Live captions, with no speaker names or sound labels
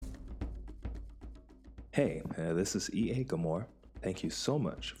Hey, this is E.A. Gamore. Thank you so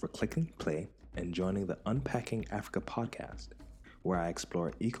much for clicking play and joining the Unpacking Africa podcast, where I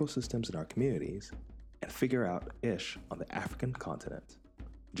explore ecosystems in our communities and figure out ish on the African continent.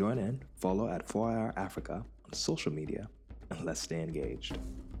 Join in, follow at 4IR Africa on social media, and let's stay engaged.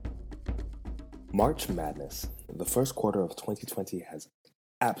 March Madness. The first quarter of 2020 has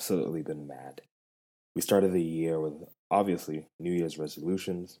absolutely been mad. We started the year with obviously New Year's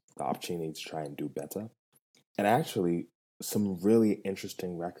resolutions, the opportunity to try and do better, and actually some really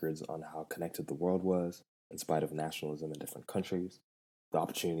interesting records on how connected the world was in spite of nationalism in different countries, the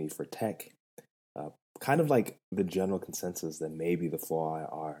opportunity for tech, uh, kind of like the general consensus that maybe the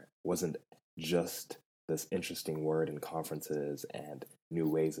 4IR wasn't just this interesting word in conferences and new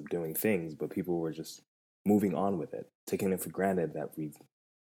ways of doing things, but people were just moving on with it, taking it for granted that we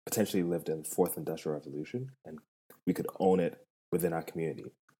potentially lived in the fourth industrial revolution and we could own it within our community.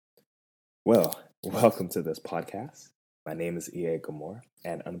 Well, welcome to this podcast. My name is E.A. Gamore,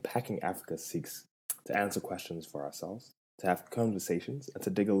 and Unpacking Africa seeks to answer questions for ourselves, to have conversations, and to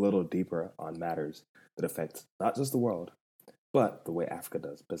dig a little deeper on matters that affect not just the world, but the way Africa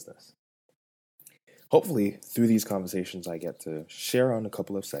does business. Hopefully, through these conversations, I get to share on a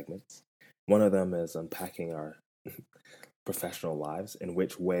couple of segments. One of them is unpacking our professional lives. In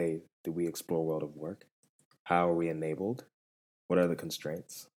which way do we explore world of work? How are we enabled? What are the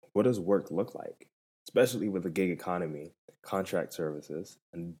constraints? What does work look like? Especially with the gig economy, contract services,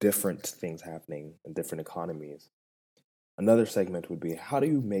 and different things happening in different economies. Another segment would be, how do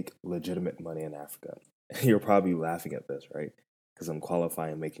you make legitimate money in Africa? You're probably laughing at this, right? Because I'm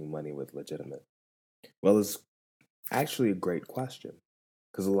qualifying making money with legitimate. Well, it's actually a great question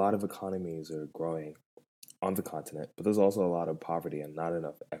because a lot of economies are growing on the continent, but there's also a lot of poverty and not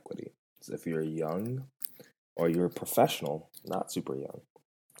enough equity. So if you're young or you're a professional, not super young,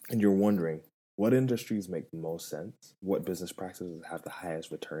 and you're wondering what industries make the most sense, what business practices have the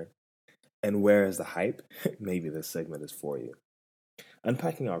highest return, and where is the hype, maybe this segment is for you.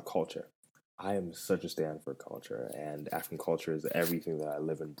 Unpacking our culture. I am such a stand for culture, and African culture is everything that I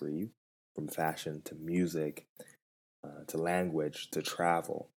live and breathe, from fashion to music, to language, to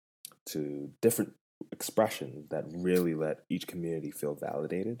travel, to different expressions that really let each community feel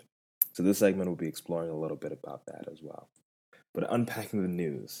validated. So this segment will be exploring a little bit about that as well. But unpacking the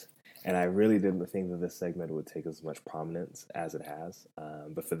news. And I really didn't think that this segment would take as much prominence as it has.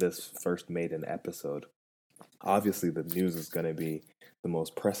 But for this first maiden episode, obviously the news is going to be the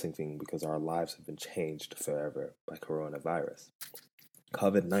most pressing thing because our lives have been changed forever by coronavirus.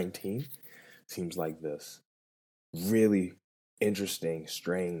 Covid-19 seems like this really interesting,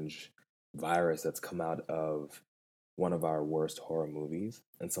 strange virus that's come out of one of our worst horror movies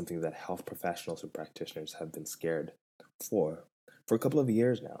and something that health professionals and practitioners have been scared for a couple of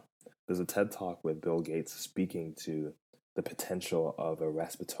years now. There's a TED Talk with Bill Gates speaking to the potential of a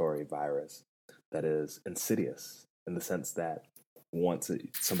respiratory virus that is insidious in the sense that once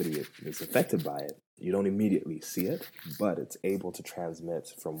somebody is affected by it, you don't immediately see it, but it's able to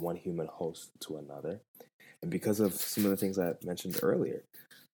transmit from one human host to another. And because of some of the things I mentioned earlier,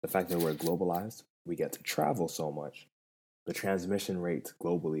 the fact that we're globalized, we get to travel so much, the transmission rate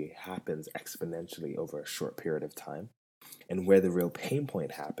globally happens exponentially over a short period of time. And where the real pain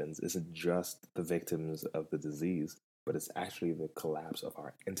point happens isn't just the victims of the disease, but it's actually the collapse of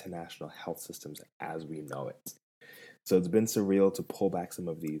our international health systems as we know it. So it's been surreal to pull back some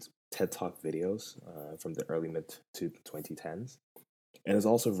of these TED Talk videos from the early mid to 2010s. And it's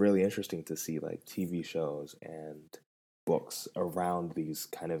also really interesting to see like TV shows and books around these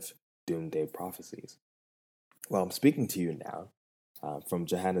kind of doomsday prophecies. Well, I'm speaking to you now from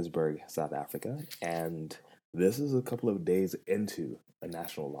Johannesburg, South Africa, and this is a couple of days into a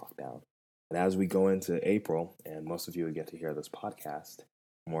national lockdown. And as we go into April, and most of you will get to hear this podcast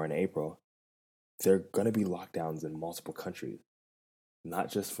more in April, there are going to be lockdowns in multiple countries,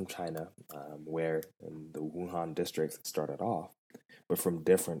 not just from China, where in the Wuhan district it started off, but from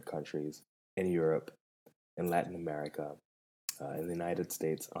different countries in Europe, in Latin America, in the United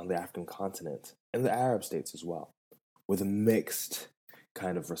States, on the African continent, and the Arab states as well, with mixed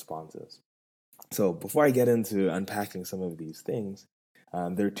kind of responses. So before I get into unpacking some of these things,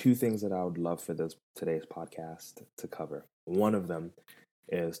 there are two things that I would love for today's podcast to cover. One of them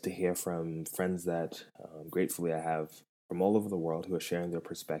is to hear from friends that gratefully I have from all over the world who are sharing their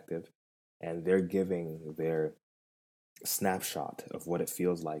perspective, and they're giving their snapshot of what it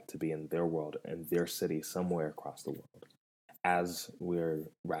feels like to be in their world and their city somewhere across the world as we're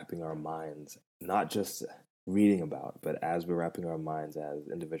wrapping our minds, not just reading about, but as we're wrapping our minds as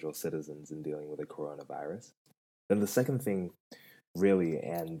individual citizens in dealing with the coronavirus. Then the second thing really.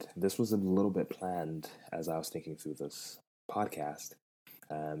 And this was a little bit planned as I was thinking through this podcast.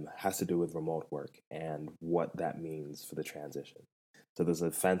 Has to do with remote work and what that means for the transition. So there's a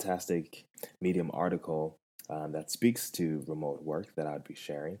fantastic Medium article that speaks to remote work that I'd be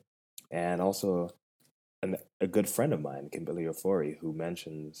sharing, and also a good friend of mine, Kimberly Ofori, who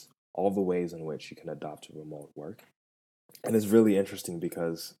mentions all the ways in which you can adopt remote work. And it's really interesting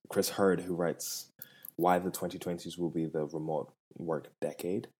because Chris Hurd, who writes Why the 2020s Will Be the Remote Work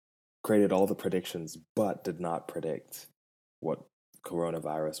Decade, created all the predictions but did not predict what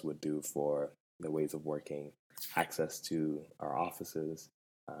coronavirus would do for the ways of working, access to our offices,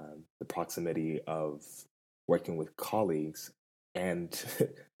 the proximity of working with colleagues, and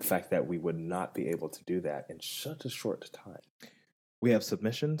the fact that we would not be able to do that in such a short time. We have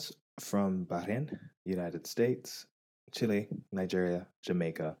submissions from Bahrain, United States, Chile, Nigeria,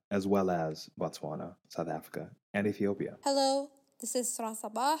 Jamaica, as well as Botswana, South Africa, and Ethiopia. Hello, this is Sarah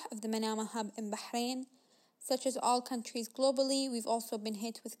Sabah of the Manama Hub in Bahrain. Such as all countries globally, we've also been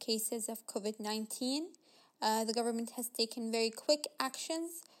hit with cases of COVID-19. The government has taken very quick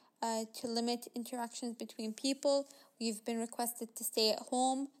actions to limit interactions between people. We've been requested to stay at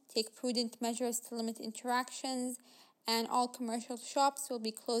home, take prudent measures to limit interactions, and all commercial shops will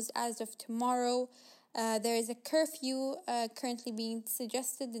be closed as of tomorrow. There is a curfew currently being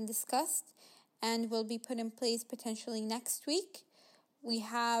suggested and discussed and will be put in place potentially next week. We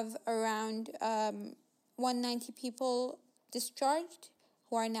have around 190 people discharged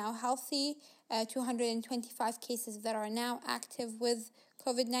who are now healthy, 225 cases that are now active with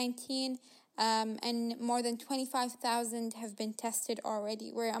COVID-19, and more than 25,000 have been tested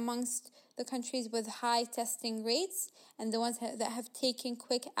already. We're amongst the countries with high testing rates and the ones that have taken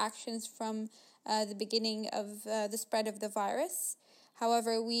quick actions from the beginning of the spread of the virus.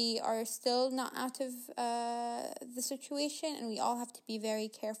 However, we are still not out of the situation and we all have to be very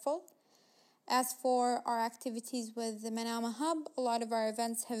careful. As for our activities with the Manama Hub, a lot of our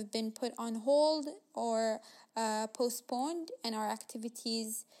events have been put on hold or postponed, and our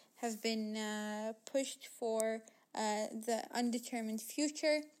activities have been pushed for the undetermined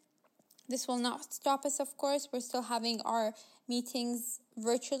future. This will not stop us, of course. We're still having our meetings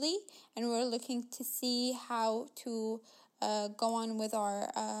virtually, and we're looking to see how to go on with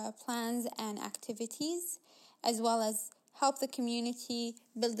our plans and activities, as well as help the community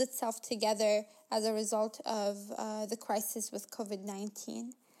build itself together as a result of the crisis with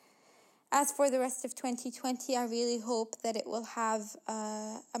COVID-19. As for the rest of 2020, I really hope that it will have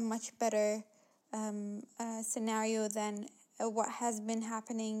a much better scenario than what has been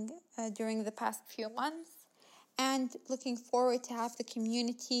happening during the past few months. And looking forward to have the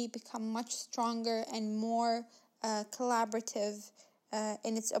community become much stronger and more collaborative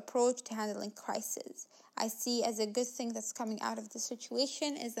in its approach to handling crises. I see as a good thing that's coming out of the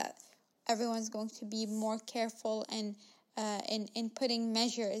situation is that everyone's going to be more careful and in putting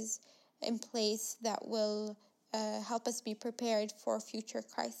measures in place that will help us be prepared for future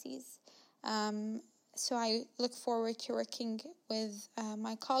crises. So I look forward to working with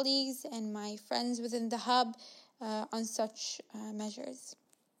my colleagues and my friends within the hub on such measures.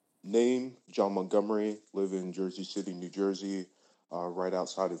 Name, John Montgomery, live in Jersey City, New Jersey, right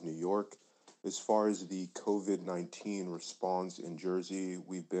outside of New York. As far as the COVID-19 response in Jersey,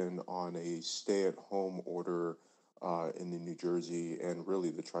 we've been on a stay-at-home order in the New Jersey and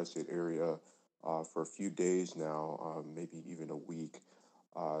really the tri-state area for a few days now, maybe even a week.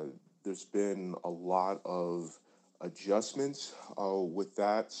 Uh, there's been a lot of adjustments with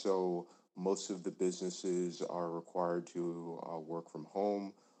that. So most of the businesses are required to work from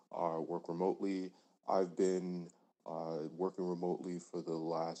home, work remotely. I've been working remotely for the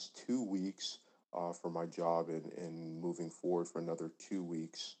last 2 weeks for my job and moving forward for another 2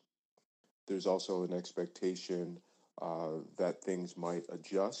 weeks. There's also an expectation that things might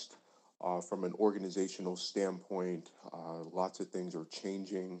adjust. From an organizational standpoint, lots of things are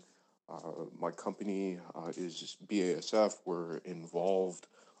changing. My company is BASF. We're involved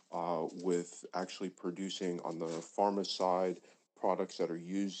with actually producing on the pharma side products that are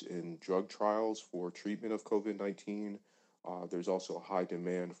used in drug trials for treatment of COVID-19. There's also a high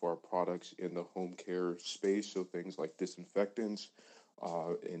demand for our products in the home care space, so things like disinfectants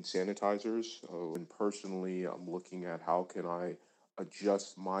and sanitizers. And personally, I'm looking at how can I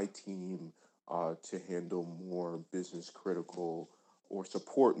adjust my team to handle more business critical or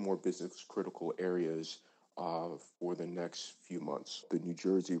support more business critical areas for the next few months. The New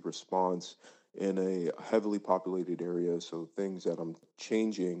Jersey response in a heavily populated area, so things that I'm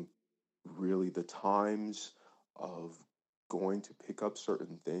changing really the times of going to pick up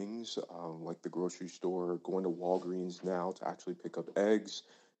certain things, like the grocery store, going to Walgreens now to actually pick up eggs,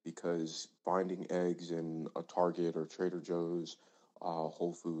 because finding eggs in a Target or Trader Joe's,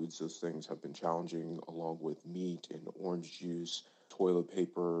 Whole Foods, those things have been challenging, along with meat and orange juice, toilet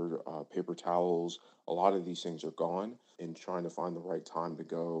paper, paper towels. A lot of these things are gone, and trying to find the right time to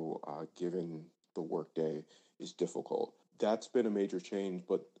go, given the workday, is difficult. That's been a major change,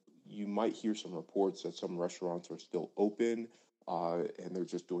 but you might hear some reports that some restaurants are still open, and they're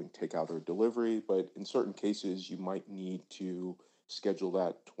just doing takeout or delivery. But in certain cases, you might need to schedule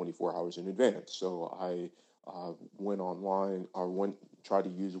that 24 hours in advance. So I went online, or went tried to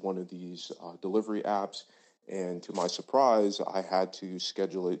use one of these delivery apps, and to my surprise, I had to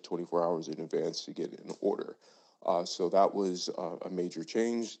schedule it 24 hours in advance to get an order. So that was a major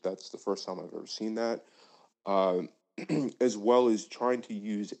change. That's the first time I've ever seen that. Uh, as well as trying to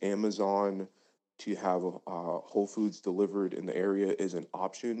use Amazon to have Whole Foods delivered in the area is an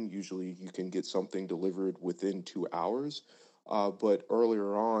option. Usually, you can get something delivered within 2 hours, but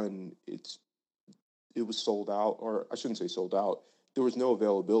earlier on, it was sold out, or I shouldn't say sold out. There was no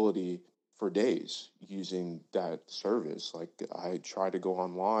availability for days using that service. Like, I tried to go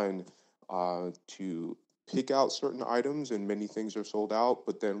online to pick out certain items, and many things are sold out.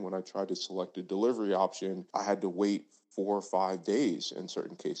 But then when I tried to select a delivery option, I had to wait 4 or 5 days in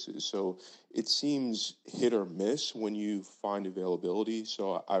certain cases. So it seems hit or miss when you find availability.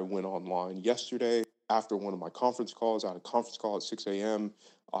 So I went online yesterday after one of my conference calls. I had a conference call at 6 a.m.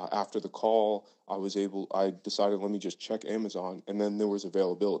 After the call, I decided, let me just check Amazon, and then there was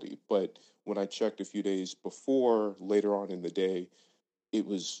availability. But when I checked a few days before, later on in the day, there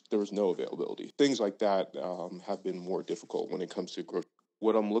was no availability. Things like that have been more difficult when it comes to grocery.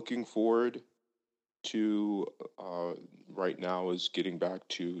 What I'm looking forward to right now is getting back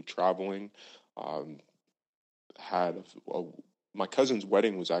to traveling. Um, had a, My cousin's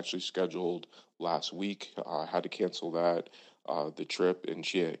wedding was actually scheduled last week. I had to cancel that, the trip, and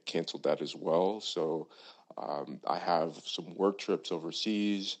she had canceled that as well. So I have some work trips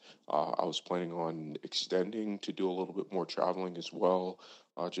overseas. I was planning on extending to do a little bit more traveling as well.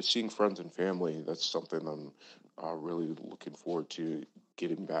 Just seeing friends and family, that's something I'm really looking forward to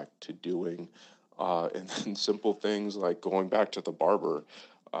getting back to doing. And then simple things like going back to the barber.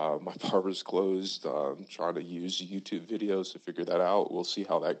 My barber's closed. Trying to use YouTube videos to figure that out. We'll see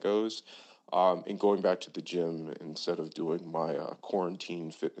how that goes. And going back to the gym instead of doing my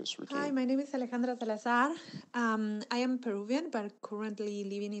quarantine fitness routine. Hi, my name is Alejandra Salazar. I am Peruvian, but currently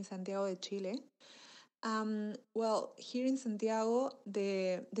living in Santiago de Chile. Well, here in Santiago,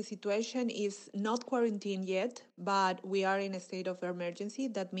 the situation is not quarantine yet, but we are in a state of emergency.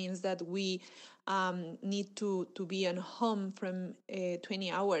 That means that we need to be at home from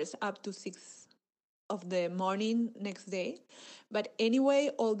 20 hours up to 6 of the morning next day. But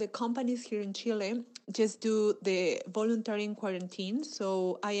anyway, all the companies here in Chile just do the voluntary quarantine.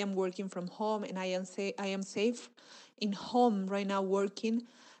 So I am working from home, and I am safe in home right now working.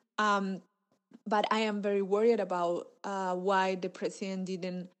 Um, but I am very worried about why the president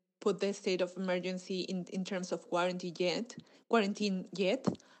didn't put the state of emergency in terms of quarantine yet.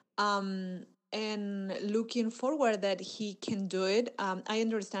 Um, and looking forward that he can do it. I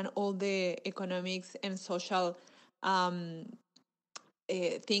understand all the economics and social um,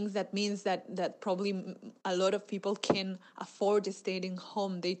 things that means that probably a lot of people can afford staying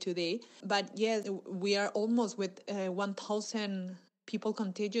home day to day. But yes, we are almost with 1,000 people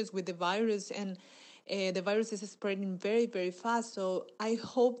contagious with the virus, and the virus is spreading very, very fast. So I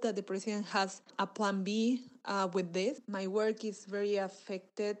hope that the president has a plan B with this. My work is very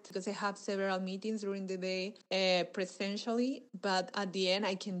affected because I have several meetings during the day presentially, but at the end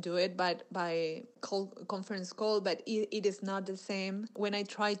I can do it by conference call, but it is not the same. When I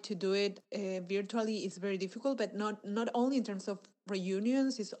try to do it virtually, it's very difficult, but not only in terms of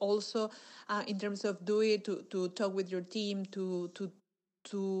reunions, it's also in terms of do it to talk with your team, to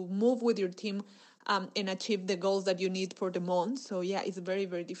move with your team and achieve the goals that you need for the month. So yeah, it's very,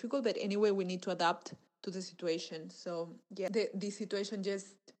 very difficult. But anyway, we need to adapt to the situation. So yeah, the situation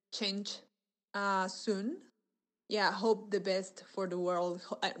just changed soon. Yeah, I hope the best for the world.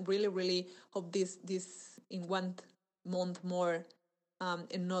 I really, really hope this in 1 month more,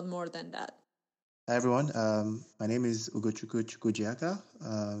 and not more than that. Hi everyone, my name is Ugochukwu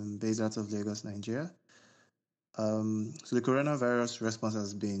Chukwujiaka, based out of Lagos, Nigeria. So the coronavirus response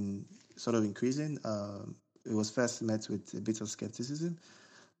has been sort of increasing. It was first met with a bit of skepticism.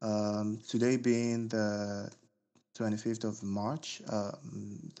 Today being the 25th of March,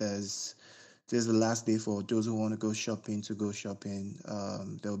 there's the last day for those who want to go shopping to go shopping.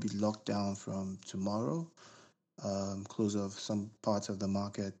 There will be lockdown from tomorrow. close of some parts of the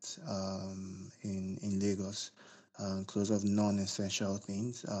market in Lagos, close of non-essential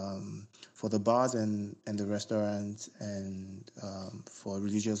things. For the bars and the restaurants and for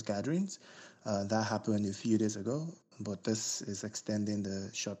religious gatherings, that happened a few days ago, but this is extending the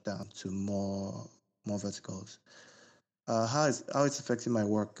shutdown to more verticals. How it's affecting my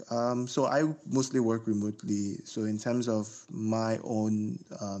work? So I mostly work remotely. So in terms of my own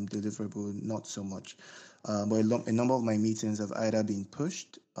deliverable, not so much. But a number of my meetings have either been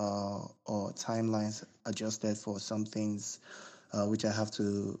pushed or timelines adjusted for some things, which I have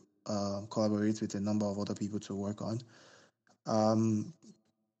to collaborate with a number of other people to work on. Um,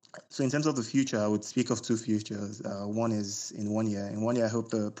 so in terms of the future, I would speak of two futures. One is in 1 year. In 1 year, I hope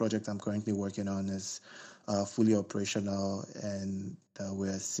the project I'm currently working on is fully operational, and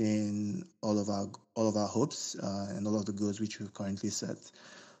we're seeing all of our hopes and all of the goals which we've currently set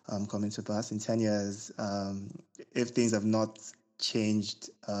coming to pass. In 10 years, if things have not changed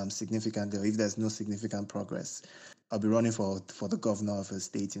significantly, or if there's no significant progress, I'll be running for the governor of a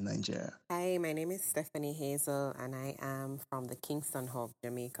state in Nigeria. Hi, my name is Stephanie Hazel, and I am from the Kingston Hub,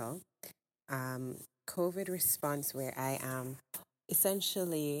 Jamaica. COVID response where I am,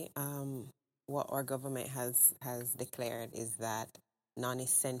 essentially, what our government has declared is that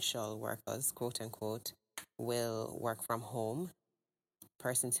non-essential workers, quote unquote, will work from home.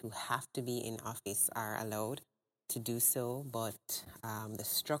 Persons who have to be in office are allowed to do so, but the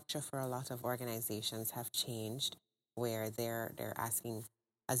structure for a lot of organizations have changed, where they're asking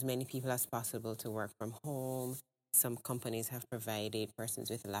as many people as possible to work from home. Some companies have provided persons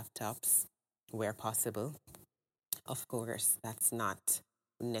with laptops where possible. Of course, that's not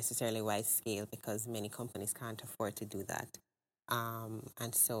necessarily wide scale because many companies can't afford to do that.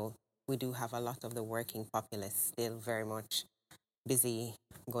 And so we do have a lot of the working populace still very much busy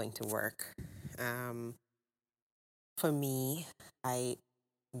going to work. For me, I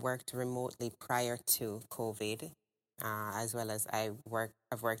worked remotely prior to COVID, as well as I've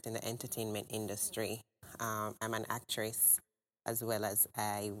worked in the entertainment industry. I'm an actress, as well as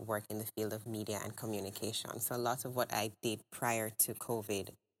I work in the field of media and communication. So a lot of what I did prior to COVID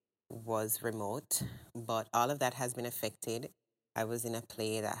was remote, but all of that has been affected. I was in a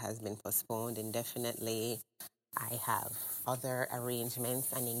play that has been postponed indefinitely. I have other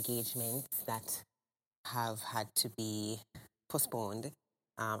arrangements and engagements that have had to be postponed.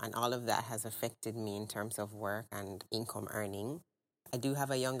 And all of that has affected me in terms of work and income earning. I do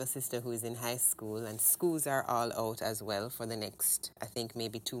have a younger sister who is in high school, and schools are all out as well for the next, I think,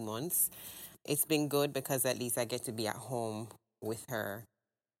 maybe 2 months. It's been good because at least I get to be at home with her,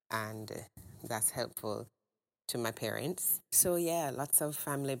 and that's helpful to my parents. So, yeah, lots of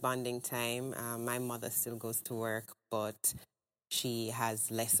family bonding time. My mother still goes to work, but she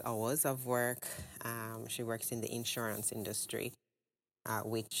has less hours of work. She works in the insurance industry,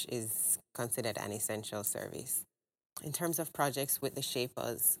 which is considered an essential service. In terms of projects with the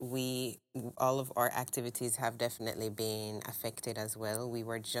Shapers, all of our activities have definitely been affected as well. We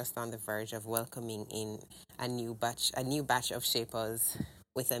were just on the verge of welcoming in a new batch of Shapers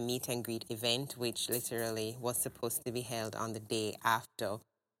with a meet and greet event, which literally was supposed to be held on the day after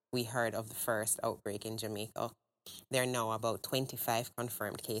we heard of the first outbreak in Jamaica. There are now about 25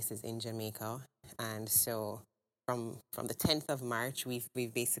 confirmed cases in Jamaica, and so from the 10th of March, we've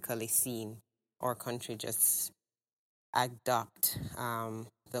basically seen our country just adopt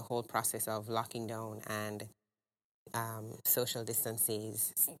the whole process of locking down and social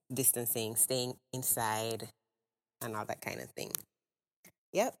distancing, staying inside, and all that kind of thing.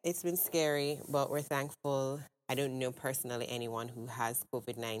 Yep, it's been scary, but we're thankful. I don't know personally anyone who has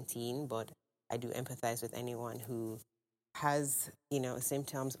COVID-19, but I do empathize with anyone who has,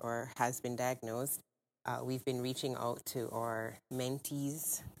 symptoms or has been diagnosed. We've been reaching out to our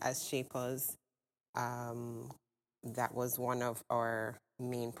mentees as Shapers. That was one of our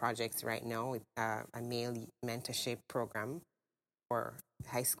main projects right now, with a male mentorship program for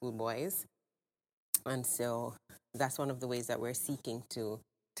high school boys. And so that's one of the ways that we're seeking to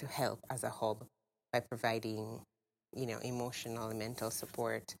help as a hub by providing, emotional and mental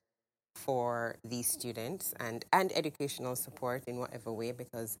support for these students and educational support in whatever way,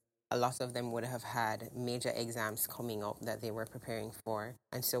 because a lot of them would have had major exams coming up that they were preparing for.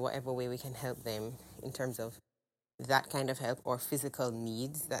 And so whatever way we can help them in terms of that kind of help or physical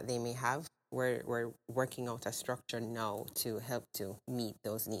needs that they may have, we're working out a structure now to help to meet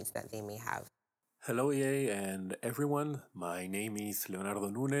those needs that they may have. Hello, EA and everyone. My name is Leonardo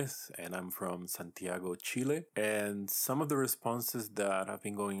Nunes, and I'm from Santiago, Chile. And some of the responses that have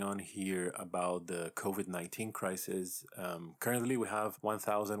been going on here about the COVID-19 crisis, currently we have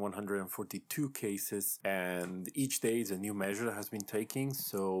 1,142 cases, and each day is a new measure that has been taken.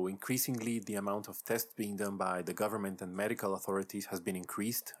 So, increasingly, the amount of tests being done by the government and medical authorities has been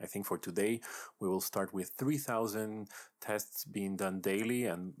increased. I think for today, we will start with 3,000 tests being done daily,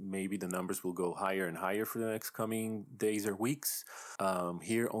 and maybe the numbers will go higher and higher for the next coming days or weeks.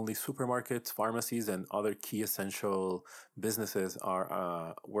 Here, only supermarkets, pharmacies, and other key essential businesses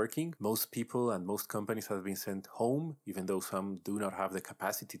are working. Most people and most companies have been sent home, even though some do not have the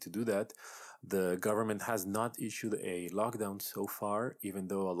capacity to do that. The government has not issued a lockdown so far, even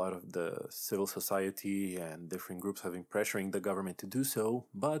though a lot of the civil society and different groups have been pressuring the government to do so.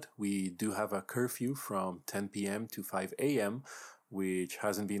 But we do have a curfew from 10 p.m. to 5 a.m., which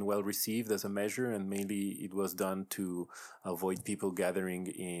hasn't been well received as a measure, and mainly it was done to avoid people gathering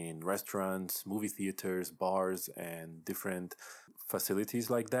in restaurants, movie theaters, bars, and different facilities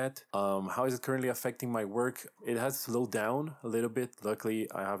like that. How is it currently affecting my work? It has slowed down a little bit.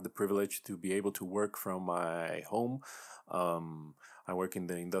 Luckily, I have the privilege to be able to work from my home. I work in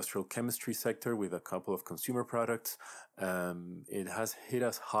the industrial chemistry sector with a couple of consumer products. It has hit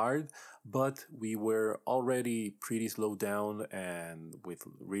us hard, but we were already pretty slowed down and with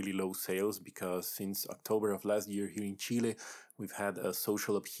really low sales because since October of last year here in Chile, we've had a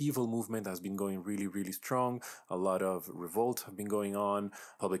social upheaval movement that's been going really, really strong. A lot of revolts have been going on.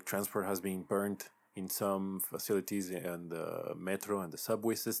 Public transport has been burnt in some facilities and the metro and the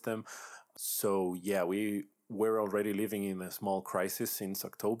subway system. So yeah, we were already living in a small crisis since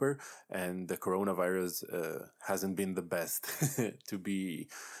October, and the coronavirus hasn't been the best to be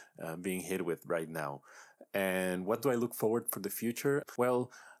being hit with right now. And what do I look forward for the future?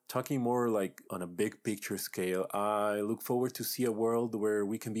 Well, talking more like on a big picture scale, I look forward to see a world where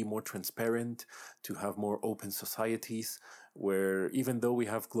we can be more transparent, to have more open societies, where even though we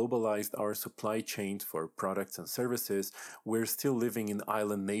have globalized our supply chains for products and services, we're still living in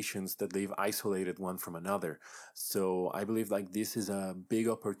island nations that live isolated one from another. So I believe like this is a big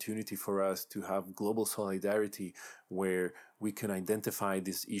opportunity for us to have global solidarity where we can identify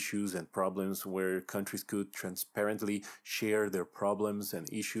these issues and problems where countries could transparently share their problems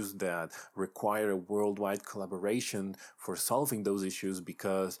and issues that require a worldwide collaboration for solving those issues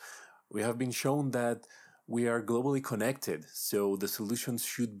because we have been shown that we are globally connected. So the solutions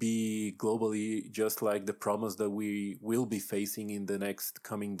should be globally, just like the problems that we will be facing in the next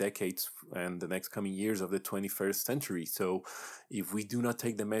coming decades and the next coming years of the 21st century. So if we do not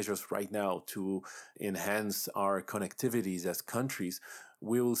take the measures right now to enhance our connectivities as countries,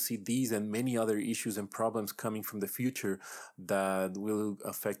 we will see these and many other issues and problems coming from the future that will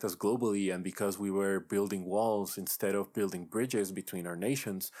affect us globally. And because we were building walls instead of building bridges between our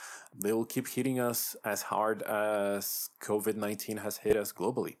nations, they will keep hitting us as hard as COVID-19 has hit us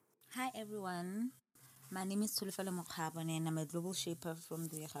globally. Hi everyone, my name is Tulifala Mokhabane and I'm a global shaper from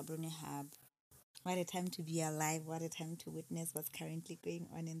the Gaborone Hub. What a time to be alive, what a time to witness what's currently going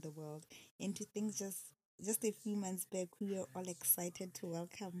on in the world. And to think just a few months back we were all excited to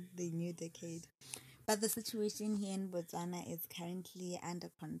welcome the new decade. But the situation here in Botswana is currently under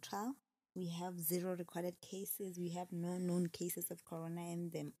control. We have zero recorded cases, we have no known cases of corona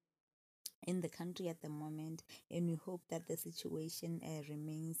in the country at the moment, and we hope that the situation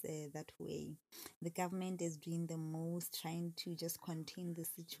remains that way. The government is doing the most trying to just contain the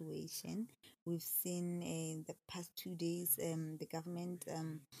situation. We've seen in the past 2 days the government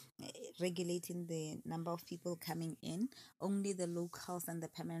regulating the number of people coming in. Only the locals and the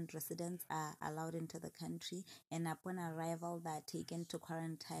permanent residents are allowed into the country, and upon arrival they are taken to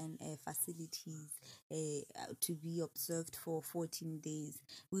quarantine facilities to be observed for 14 days.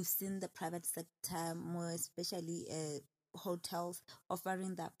 We've seen the private sector, more especially hotels,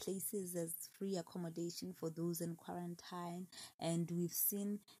 offering their places as free accommodation for those in quarantine. And we've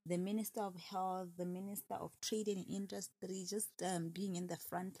seen the Minister of Health, the Minister of Trade and Industry just being in the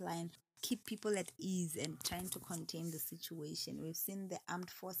front line, keep people at ease and trying to contain the situation. We've seen the armed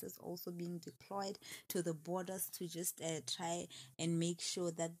forces also being deployed to the borders to just try and make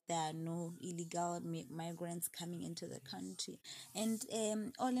sure that there are no illegal migrants coming into the country. And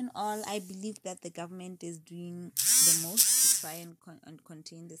all in all, I believe that the government is doing the most to try and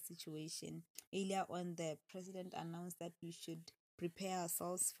contain the situation. Earlier on, the president announced that we should prepare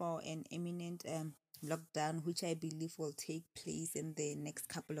ourselves for an imminent lockdown, which I believe will take place in the next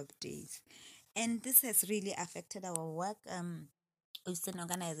couple of days. And this has really affected our work. Eastern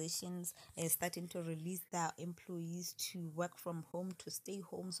organizations starting to release their employees to work from home, to stay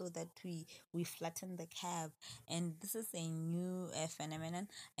home, so that we flatten the curve. And this is a new phenomenon,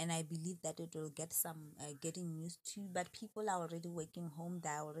 and I believe that it will get some getting used to. But people are already working home; they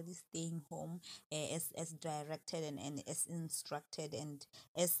are already staying home as directed and as instructed and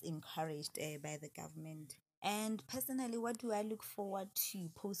as encouraged by the government. And personally, what do I look forward to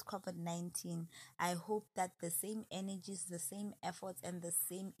post COVID-19? I hope that the same energies, the same efforts, and the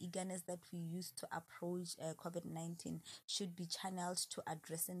same eagerness that we used to approach COVID-19 should be channeled to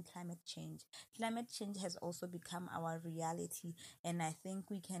addressing climate change. Climate change has also become our reality, and I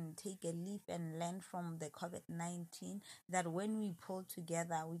think we can take a leaf and learn from the COVID-19 that when we pull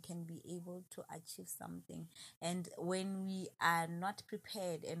together, we can be able to achieve something. And when we are not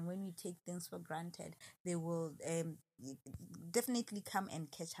prepared and when we take things for granted, they will definitely come and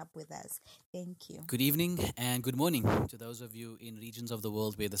catch up with us. Thank you. Good evening and good morning to those of you in regions of the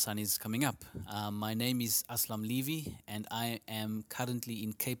world where the sun is coming up. My name is Aslam Levy, and I am currently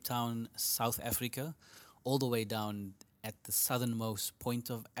in Cape Town, South Africa, all the way down at the southernmost point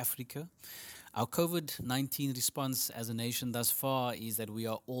of Africa. Our COVID-19 response as a nation thus far is that we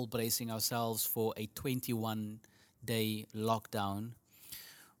are all bracing ourselves for a 21-day lockdown,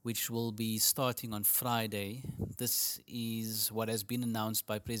 which will be starting on Friday. This is what has been announced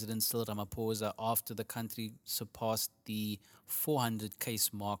by President Cyril Ramaphosa after the country surpassed the 400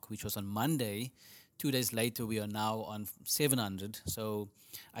 case mark, which was on Monday. 2 days later, we are now on 700. So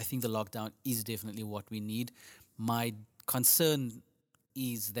I think the lockdown is definitely what we need. My concern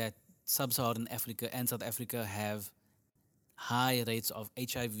is that Sub-Saharan Africa and South Africa have high rates of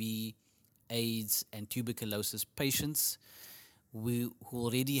HIV, AIDS, and tuberculosis patients. We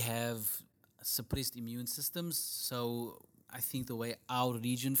already have suppressed immune systems, so I think the way our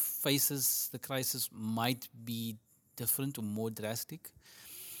region faces the crisis might be different or more drastic.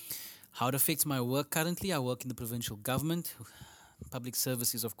 How it affects my work currently, I work in the provincial government. Public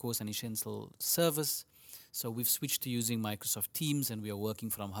service is, of course, an essential service. So we've switched to using Microsoft Teams and we are working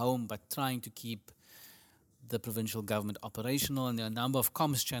from home, but trying to keep the provincial government operational. And there are a number of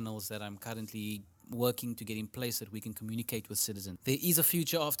comms channels that I'm currently working to get in place that we can communicate with citizens. There is a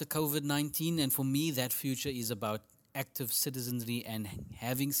future after COVID-19, and for me, that future is about active citizenry and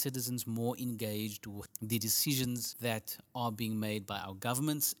having citizens more engaged with the decisions that are being made by our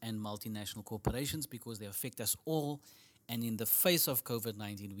governments and multinational corporations, because they affect us all. And in the face of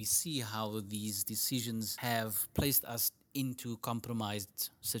COVID-19, we see how these decisions have placed us into compromised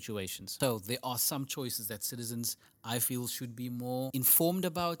situations. So there are some choices that citizens, I feel, should be more informed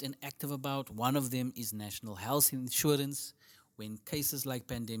about and active about. One of them is national health insurance. When cases like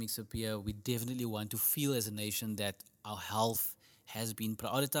pandemics appear, we definitely want to feel as a nation that our health has been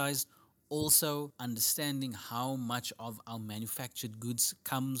prioritized. Also, understanding how much of our manufactured goods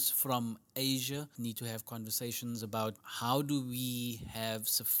comes from Asia. Need to have conversations about how do we have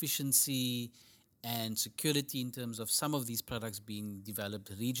sufficiency and security in terms of some of these products being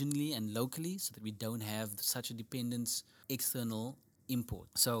developed regionally and locally, so that we don't have such a dependence external import.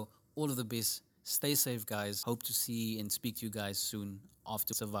 So all of the best. Stay safe, guys. Hope to see and speak to you guys soon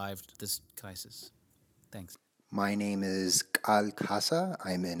after survived this crisis. Thanks. My name is Kal Kasa.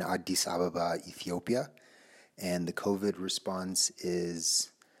 I'm in Addis Ababa, Ethiopia, and the COVID response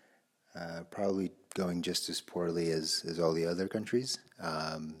is probably going just as poorly as all the other countries.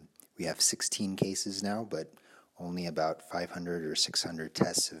 We have 16 cases now, but only about 500 or 600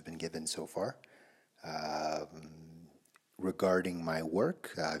 tests have been given so far. Regarding my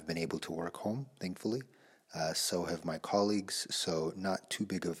work, I've been able to work home, thankfully. So have my colleagues, so not too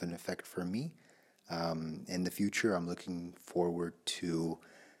big of an effect for me. In the future, I'm looking forward to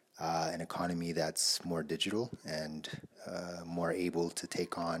an economy that's more digital and more able to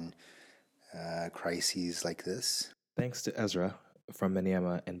take on crises like this. Thanks to Ezra from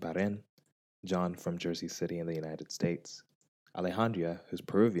Maniema in Bahrain, John from Jersey City in the United States, Alejandra, who's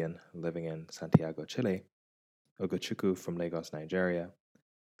Peruvian, living in Santiago, Chile, Ogochukwu from Lagos, Nigeria,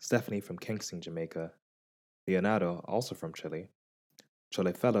 Stephanie from Kingston, Jamaica, Leonardo, also from Chile,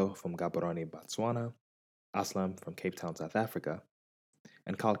 Chole Fellow from Gaborone, Botswana, Aslam from Cape Town, South Africa,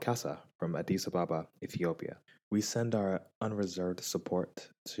 and Kalkasa from Addis Ababa, Ethiopia. We send our unreserved support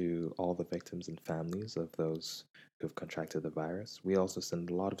to all the victims and families of those who have contracted the virus. We also send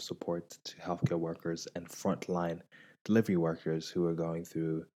a lot of support to healthcare workers and frontline delivery workers who are going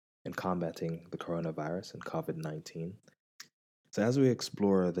through and combating the coronavirus and COVID-19. So as we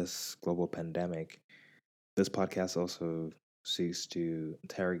explore this global pandemic, this podcast also seeks to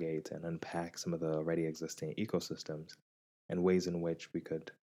interrogate and unpack some of the already existing ecosystems and ways in which we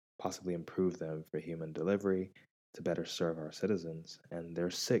could possibly improve them for human delivery to better serve our citizens. And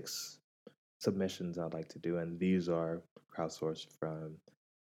there's 6 submissions I'd like to do, and these are crowdsourced from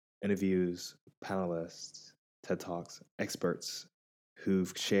interviews, panelists, TED Talks, experts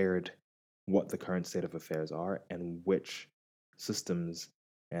who've shared what the current state of affairs are and which systems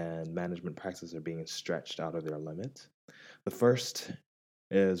and management practices are being stretched out of their limit. The first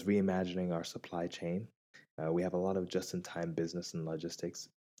is reimagining our supply chain. We have a lot of just in time business and logistics.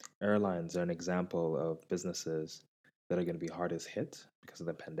 Airlines are an example of businesses that are going to be hardest hit because of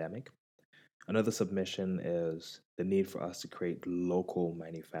the pandemic. Another submission is the need for us to create local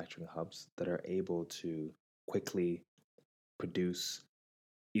manufacturing hubs that are able to quickly produce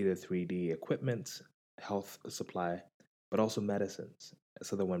either 3D equipment, health supply, but also medicines,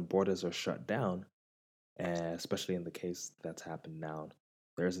 so that when borders are shut down, especially in the case that's happened now,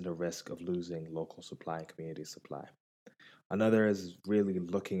 there isn't a risk of losing local supply and community supply. Another is really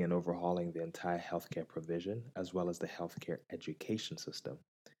looking and overhauling the entire healthcare provision as well as the healthcare education system.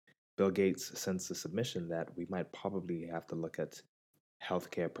 Bill Gates sends the submission that we might probably have to look at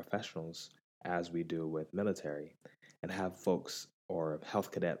healthcare professionals as we do with military and have folks or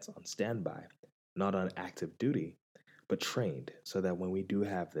health cadets on standby, not on active duty, but trained so that when we do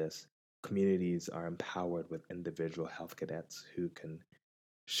have this, communities are empowered with individual health cadets who can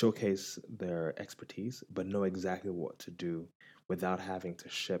showcase their expertise but know exactly what to do without having to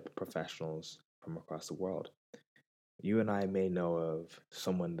ship professionals from across the world. You and I may know of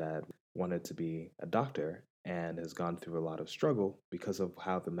someone that wanted to be a doctor and has gone through a lot of struggle because of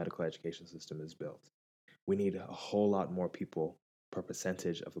how the medical education system is built. We need a whole lot more people per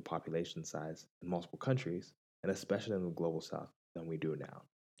percentage of the population size in multiple countries, and especially in the global south, than we do now.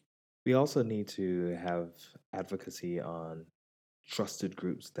 We also need to have advocacy on trusted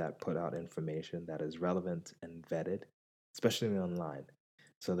groups that put out information that is relevant and vetted, especially online.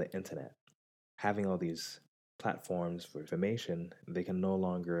 So, the internet, having all these platforms for information, they can no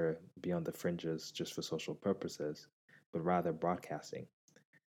longer be on the fringes just for social purposes, but rather broadcasting.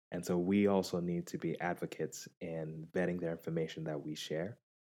 And so we also need to be advocates in vetting their information that we share,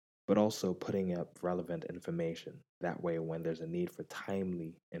 but also putting up relevant information. That way, when there's a need for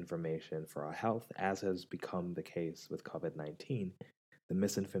timely information for our health, as has become the case with COVID-19, the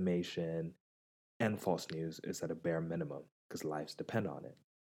misinformation and false news is at a bare minimum because lives depend on it.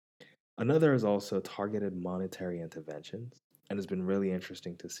 Another is also targeted monetary interventions, and it's been really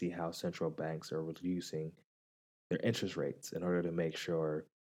interesting to see how central banks are reducing their interest rates in order to make sure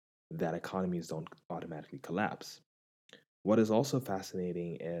that economies don't automatically collapse. What is also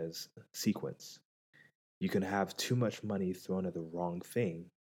fascinating is sequence. You can have too much money thrown at the wrong thing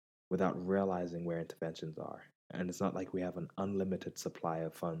without realizing where interventions are. And it's not like we have an unlimited supply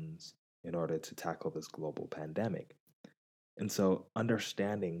of funds in order to tackle this global pandemic. And so,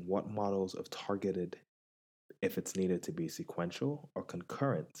 understanding what models of targeted, if it's needed to be sequential or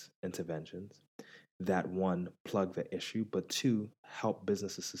concurrent interventions, that one, plug the issue, but two, help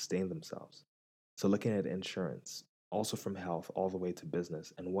businesses sustain themselves. So, looking at insurance, also from health all the way to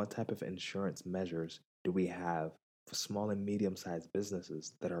business, and what type of insurance measures do we have for small and medium sized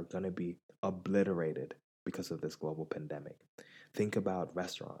businesses that are going to be obliterated because of this global pandemic? Think about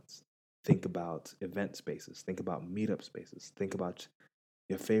restaurants, think about event spaces, think about meetup spaces, think about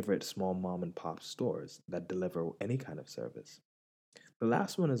your favorite small mom and pop stores that deliver any kind of service. The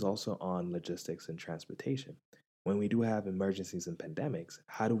last one is also on logistics and transportation. When we do have emergencies and pandemics,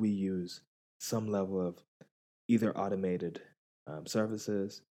 how do we use some level of either automated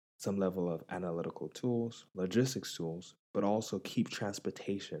services, some level of analytical tools, logistics tools, but also keep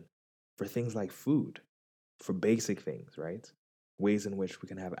transportation for things like food, for basic things, right? Ways in which we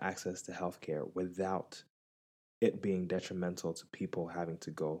can have access to healthcare without it being detrimental to people having to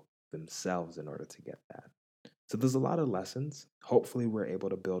go themselves in order to get that. So there's a lot of lessons. Hopefully, we're able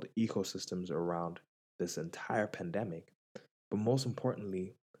to build ecosystems around this entire pandemic, but most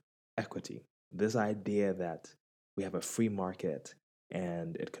importantly, equity. This idea that we have a free market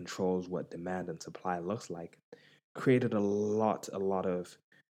and it controls what demand and supply looks like created a lot of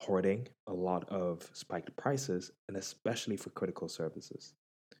hoarding, a lot of spiked prices, and especially for critical services.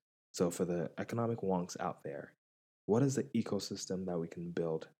 So, for the economic wonks out there, what is the ecosystem that we can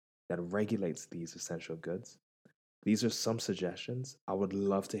build that regulates these essential goods? These are some suggestions. I would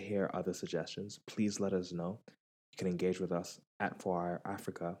love to hear other suggestions. Please let us know. You can engage with us at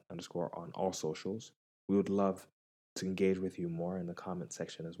 4Africa underscore on all socials. We would love to engage with you more in the comment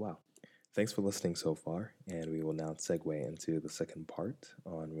section as well. Thanks for listening so far, and we will now segue into the second part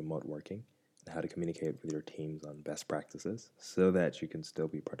on remote working and how to communicate with your teams on best practices so that you can still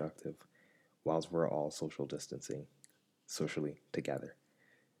be productive whilst we're all social distancing socially together.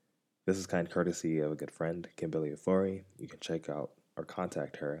 This is kind courtesy of a good friend, Kimberly Ofori. You can check out or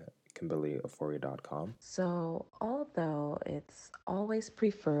contact her at kimberlyofori.com. So, although it's always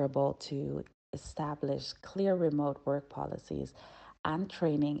preferable to establish clear remote work policies and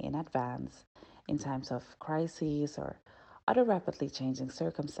training in advance in times of crises or other rapidly changing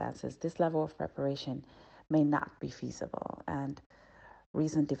circumstances, this level of preparation may not be feasible. And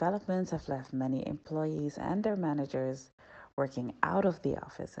recent developments have left many employees and their managers working out of the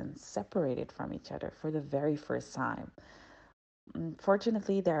office and separated from each other for the very first time.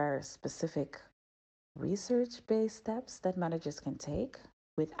 Fortunately, there are specific research based steps that managers can take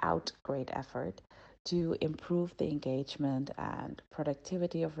without great effort to improve the engagement and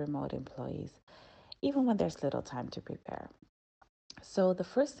productivity of remote employees, even when there's little time to prepare. So, the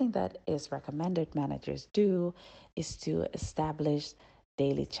first thing that is recommended managers do is to establish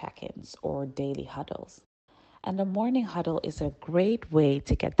daily check ins or daily huddles. And the morning huddle is a great way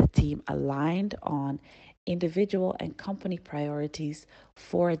to get the team aligned on individual and company priorities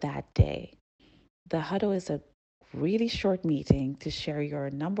for that day. The huddle is a really short meeting to share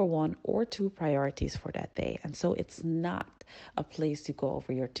your number one or two priorities for that day. And so it's not a place to go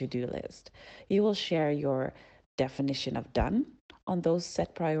over your to do list. You will share your definition of done on those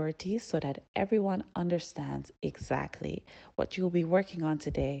set priorities so that everyone understands exactly what you'll be working on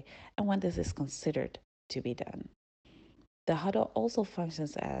today and when this is considered to be done. The huddle also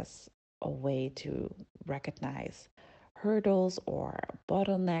functions as a way to recognize hurdles or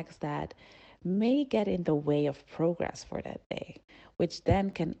bottlenecks that may get in the way of progress for that day, which then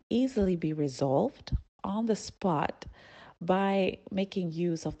can easily be resolved on the spot by making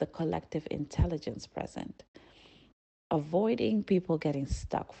use of the collective intelligence present. Avoiding people getting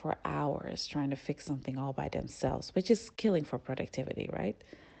stuck for hours trying to fix something all by themselves, which is killing for productivity, right?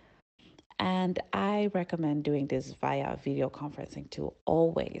 And I recommend doing this via a video conferencing tool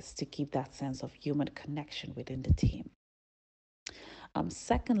always to keep that sense of human connection within the team.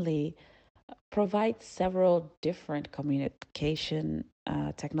 Secondly, provide several different communication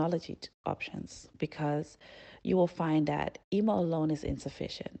technology options because you will find that email alone is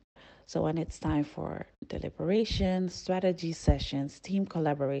insufficient. So, when it's time for deliberation, strategy sessions, team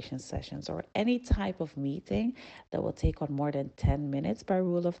collaboration sessions, or any type of meeting that will take on more than 10 minutes by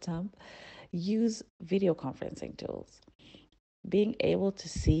rule of thumb, use video conferencing tools. Being able to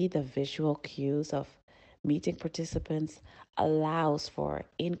see the visual cues of meeting participants allows for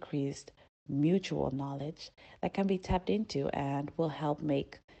increased mutual knowledge that can be tapped into and will help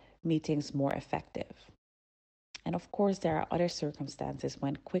make meetings more effective. And of course, there are other circumstances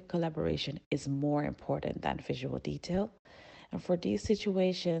when quick collaboration is more important than visual detail. And for these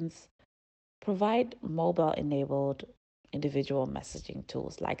situations, provide mobile enabled individual messaging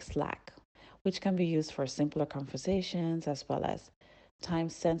tools like Slack, which can be used for simpler conversations as well as time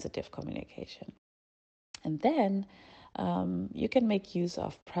sensitive communication. And then you can make use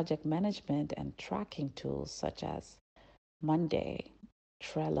of project management and tracking tools such as Monday,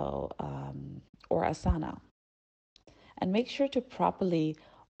 Trello, or Asana. And make sure to properly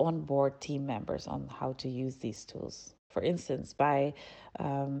onboard team members on how to use these tools. For instance, by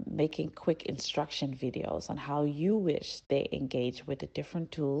making quick instruction videos on how you wish they engage with the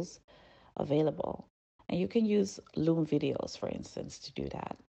different tools available. And you can use Loom videos, for instance, to do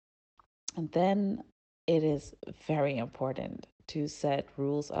that. And then it is very important to set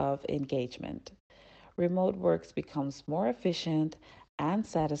rules of engagement. Remote work becomes more efficient and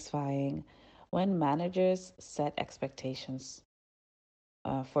satisfying when managers set expectations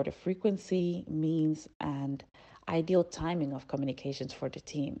for the frequency, means, and ideal timing of communications for the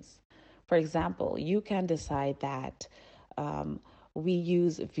teams. For example, you can decide that um, we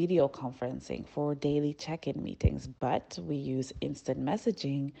use video conferencing for daily check in meetings, but we use instant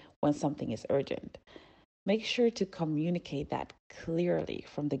messaging when something is urgent. Make sure to communicate that clearly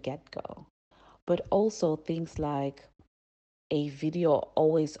from the get go. But also things like a video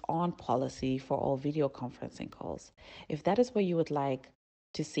always on policy for all video conferencing calls. If that is what you would like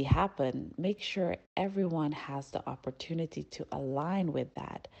to see happen, make sure everyone has the opportunity to align with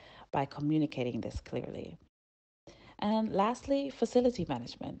that by communicating this clearly. And lastly, facility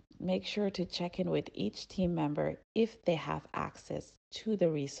management. Make sure to check in with each team member if they have access to the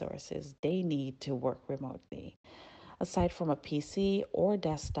resources they need to work remotely. Aside from a PC or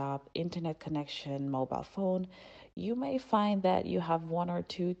desktop, internet connection, mobile phone, you may find that you have one or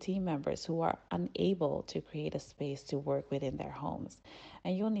two team members who are unable to create a space to work within their homes.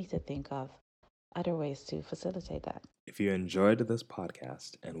 And you'll need to think of other ways to facilitate that. If you enjoyed this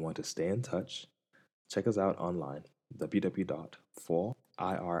podcast and want to stay in touch, check us out online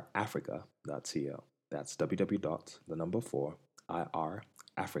www.4irafrica.co. That's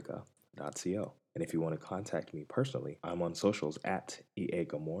www.4irafrica.co. www.eagamore.co. And if you want to contact me personally, I'm on socials at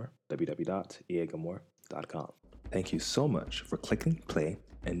eagamore, www.eagamore.com. Thank you so much for clicking play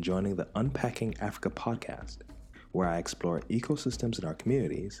and joining the Unpacking Africa podcast, where I explore ecosystems in our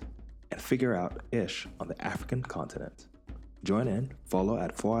communities and figure out ish on the African continent. Join in, follow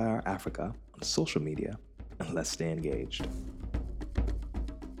at 4IR Africa on social media, and let's stay engaged.